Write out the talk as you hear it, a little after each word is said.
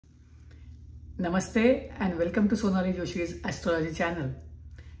Namaste and welcome to Sonali Joshi's astrology channel.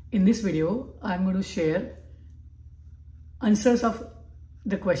 In this video, I am going to share answers of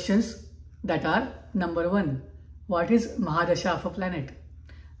the questions that are: number 1, what is Mahadasha of a planet?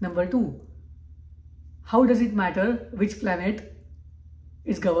 Number 2, how does it matter which planet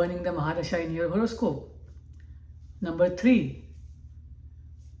is governing the Mahadasha in your horoscope? Number 3,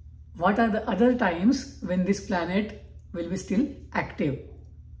 what are the other times when this planet will be still active?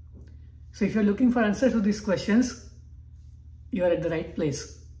 So if you are looking for answers to these questions, you are at the right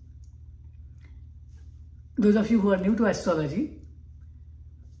place. Those of you who are new to astrology,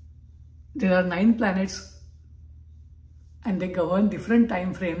 there are 9 planets and they govern different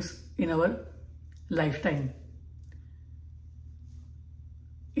time frames in our lifetime.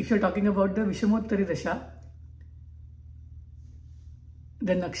 If you are talking about the vimshottari dasha,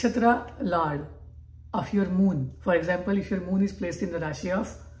 the nakshatra lord of your moon, for example, if your moon is placed in the rashi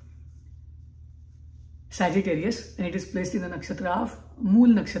of Sagittarius and it is placed in the nakshatra of mool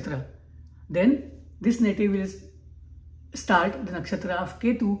nakshatra, then this native will start the nakshatra of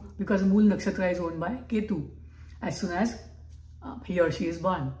Ketu, because mool nakshatra is owned by Ketu as soon as he or she is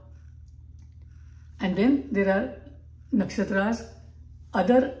born. And then there are nakshatras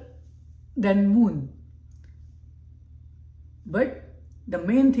other than moon, but the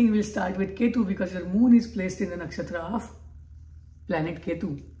main thing will start with Ketu because your moon is placed in the nakshatra of planet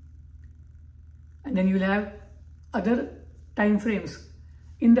Ketu. And then you will have other time frames.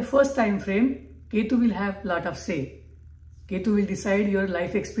 In the first time frame, Ketu will have lot of say. Ketu will decide your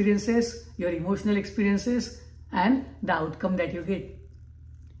life experiences, your emotional experiences, and the outcome that you get.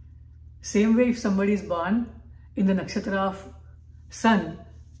 Same way, if somebody is born in the nakshatra of Sun,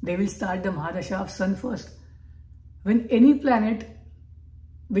 they will start the Mahadasha of Sun first. When any planet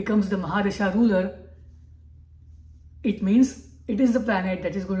becomes the Mahadasha ruler, it means it is the planet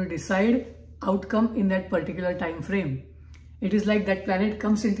that is going to decide outcome in that particular time frame. It is like that planet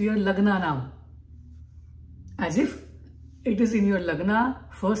comes into your Lagna now, as if it is in your Lagna,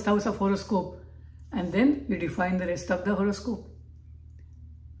 first house of horoscope, and then you define the rest of the horoscope.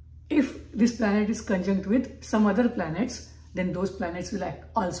 If this planet is conjunct with some other planets, then those planets will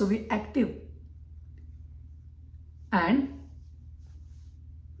also be active. And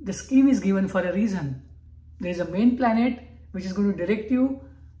the scheme is given for a reason. There is a main planet which is going to direct you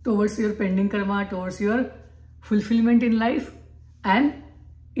towards your pending karma, towards your fulfillment in life, and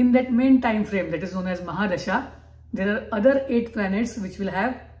in that main time frame that is known as Mahadasha, there are other 8 planets which will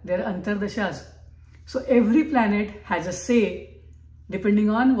have their antardashas. So every planet has a say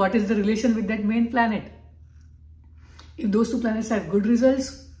depending on what is the relation with that main planet. If those 2 planets have good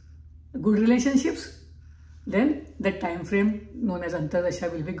results, good relationships, then that time frame known as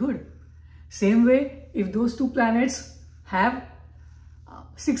antardasha will be good. Same way, if those 2 planets have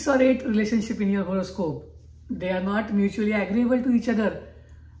 6 or 8 relationship in your horoscope, they are not mutually agreeable to each other,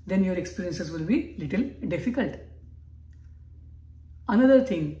 then your experiences will be little difficult. Another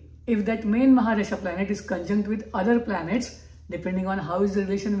thing, if that main Mahadasha planet is conjunct with other planets, depending on how is the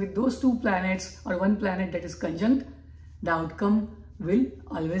relation with those 2 planets or one planet that is conjunct, the outcome will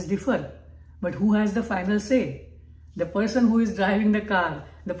always differ. But who has the final say? The person who is driving the car,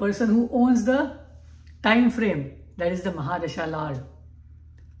 the person who owns the time frame, that is the Mahadasha Lord.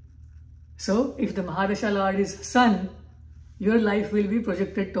 So, if the Mahadasha Lord is Sun, your life will be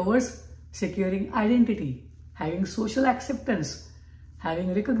projected towards securing identity, having social acceptance,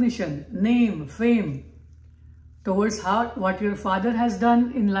 having recognition, name, fame, towards what your father has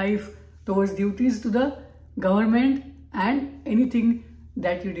done in life, towards duties to the government, and anything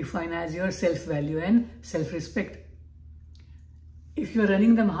that you define as your self-value and self-respect. If you are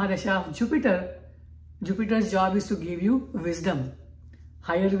running the Mahadasha of Jupiter, Jupiter's job is to give you wisdom,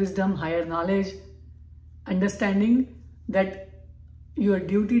 higher knowledge, understanding that your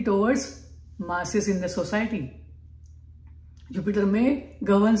duty towards masses in the society. Jupiter may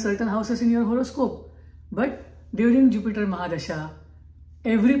govern certain houses in your horoscope, but during Jupiter Mahadasha,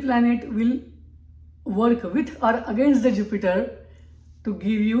 every planet will work with or against the Jupiter to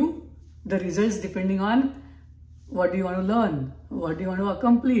give you the results depending on what do you want to learn, what do you want to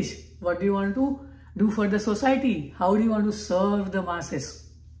accomplish, what do you want to do for the society, how do you want to serve the masses.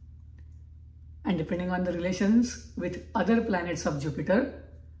 And depending on the relations with other planets of Jupiter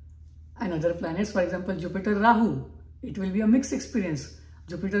and other planets, for example, Jupiter Rahu, it will be a mixed experience.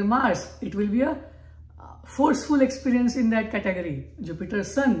 Jupiter Mars, it will be a forceful experience in that category. Jupiter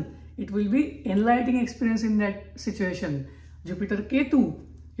Sun, it will be enlightening experience in that situation. Jupiter Ketu,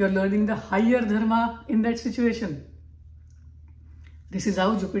 you are learning the higher dharma in that situation. This is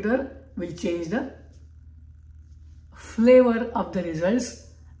how Jupiter will change the flavor of the results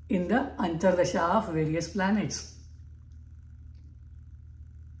in the antardasha of various planets.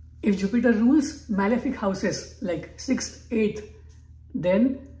 If Jupiter rules malefic houses like 6th, 8th,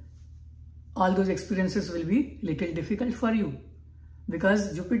 then all those experiences will be little difficult for you,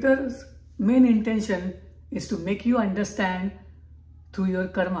 because Jupiter's main intention is to make you understand through your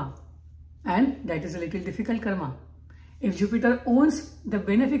karma, and that is a little difficult karma. If Jupiter owns the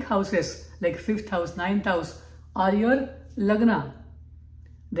benefic houses like 5th house, 9th house or your lagna,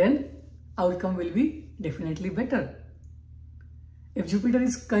 then outcome will be definitely better. If Jupiter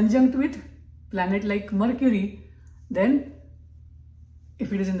is conjunct with planet like Mercury, then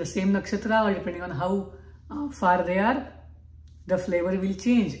if it is in the same nakshatra or depending on how far they are, the flavor will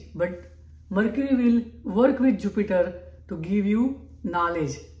change. But Mercury will work with Jupiter to give you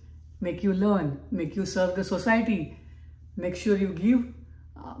knowledge, make you learn, make you serve the society, make sure you give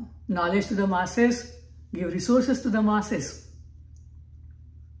knowledge to the masses, give resources to the masses.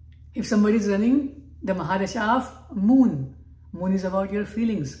 If somebody is running the Mahadasha of moon, moon is about your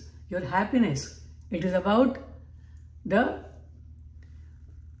feelings, your happiness. It is about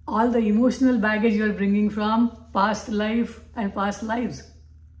all the emotional baggage you are bringing from past life and past lives.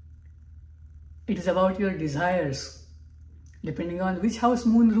 It is about your desires. Depending on which house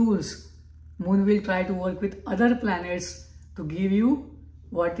moon rules, moon will try to work with other planets to give you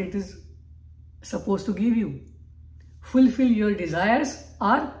what it is supposed to give you. Fulfill your desires,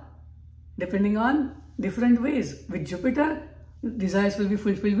 or depending on different ways. With Jupiter, desires will be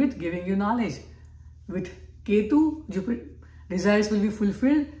fulfilled with giving you knowledge. With Ketu, Jupiter, desires will be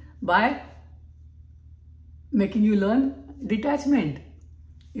fulfilled by making you learn detachment.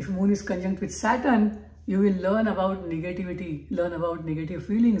 If moon is conjunct with Saturn, you will learn about negativity, learn about negative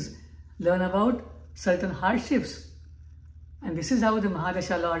feelings, learn about certain hardships. And this is how the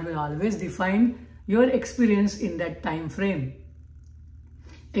Mahadasha Lord will always define your experience in that time frame.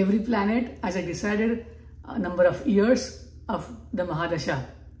 Every planet has a decided number of years of the Mahadasha,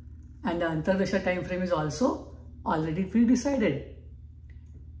 and the antardasha time frame is also already pre-decided.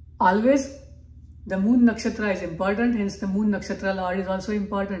 Always the moon nakshatra is important, hence the moon nakshatra Lord is also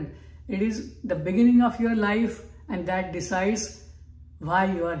important. It is the beginning of your life, and that decides why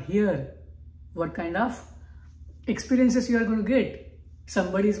you are here, what kind of experiences you are going to get.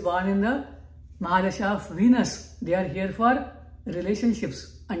 Somebody is born in the Mahadasha of Venus. They are here for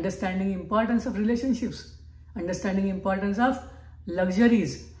relationships, understanding importance of relationships, understanding importance of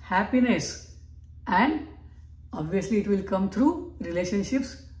luxuries, happiness, and obviously it will come through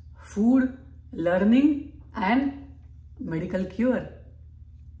relationships, food, learning, and medical cure.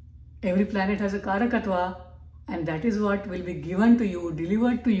 Every planet has a karakatva, and that is what will be given to you,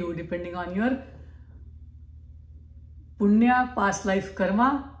 delivered to you depending on your punya, past life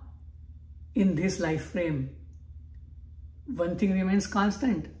karma in this life frame. One thing remains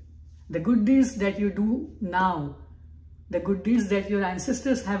constant: the good deeds that you do now, the good deeds that your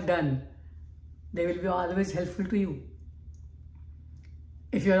ancestors have done, they will be always helpful to you.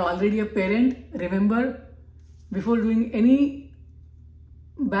 If you are already a parent, remember, before doing any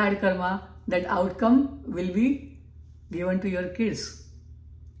bad karma, that outcome will be given to your kids.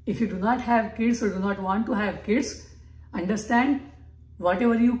 If you do not have kids or do not want to have kids, understand,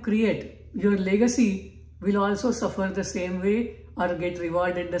 whatever you create, your legacy will also suffer the same way or get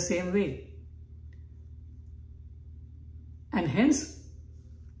rewarded the same way. And hence,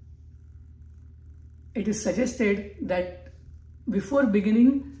 it is suggested that before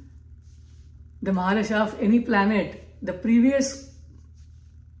beginning the Mahadasha of any planet, the previous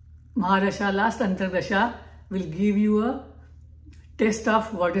Mahadasha, last antardasha, will give you a test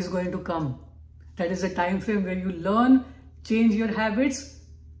of what is going to come. That is a time frame where you learn, change your habits,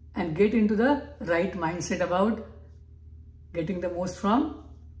 and get into the right mindset about getting the most from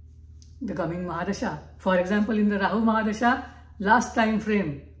the coming Mahadasha. For example, in the Rahu Mahadasha, last time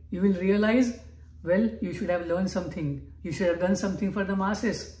frame, you will realize, well, you should have learned something. You should have done something for the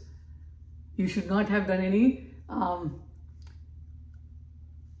masses. You should not have done any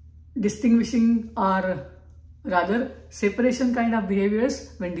distinguishing or rather separation kind of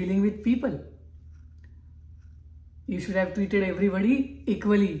behaviors when dealing with people. You should have treated everybody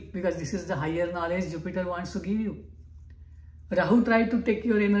equally, because this is the higher knowledge Jupiter wants to give you. Rahu tried to take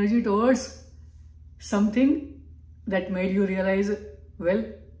your energy towards something that made you realize, well,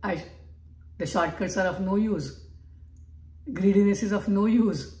 the shortcuts are of no use. Greediness is of no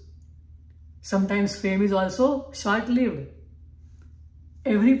use. Sometimes fame is also short-lived.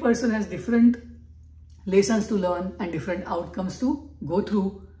 Every person has different lessons to learn and different outcomes to go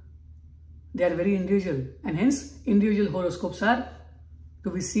through. They are very individual, and hence individual horoscopes are to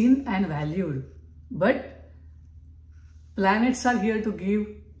be seen and valued. But planets are here to give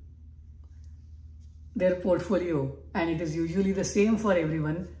their portfolio, and it is usually the same for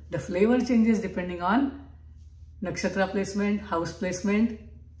everyone. The flavor changes depending on nakshatra placement, house placement,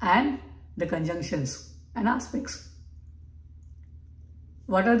 and the conjunctions and aspects.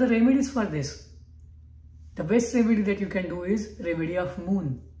 What are the remedies for this? The best remedy that you can do is remedy of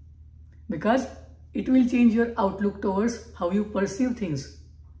moon, because it will change your outlook towards how you perceive things,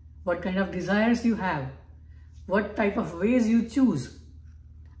 what kind of desires you have, what type of ways you choose.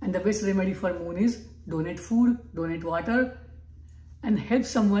 And the best remedy for moon is donate food, donate water, and help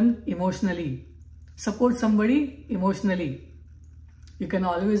someone emotionally. Support somebody emotionally. You can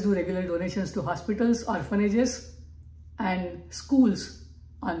always do regular donations to hospitals, orphanages, and schools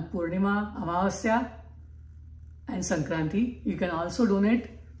on Purnima, Amavasya, and Sankranti. You can also donate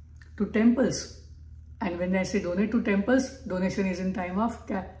to temples. And when I say donate to temples, donation is in time of,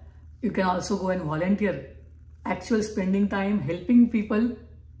 you can also go and volunteer. Actual spending time helping people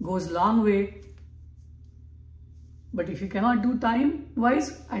goes long way. But if you cannot do time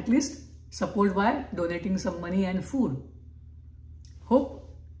wise, at least support by donating some money and food.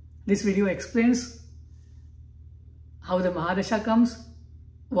 Hope this video explains how the Mahadasha comes,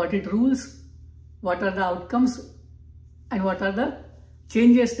 what it rules, what are the outcomes, and what are the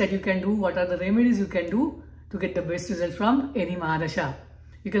changes that you can do, what are the remedies you can do to get the best result from any Mahadasha.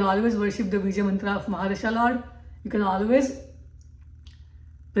 You can always worship the Bija Mantra of Mahadasha Lord. You can always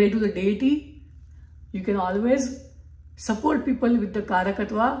pray to the deity. You can always support people with the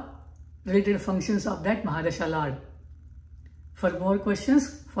Karakatva related functions of that Mahadasha Lord. For more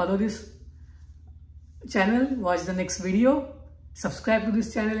questions, follow this channel, watch the next video, subscribe to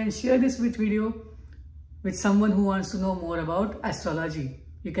this channel and share this video with someone who wants to know more about astrology.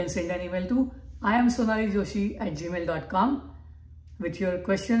 You can send an email to iamsonalijoshi@gmail.com with your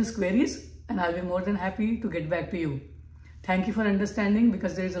questions, queries, and I'll be more than happy to get back to you. Thank you for understanding,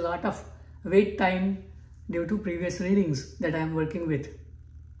 because there is a lot of wait time due to previous readings that I am working with.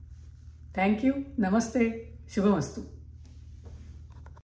 Thank you. Namaste. Shubhamastu.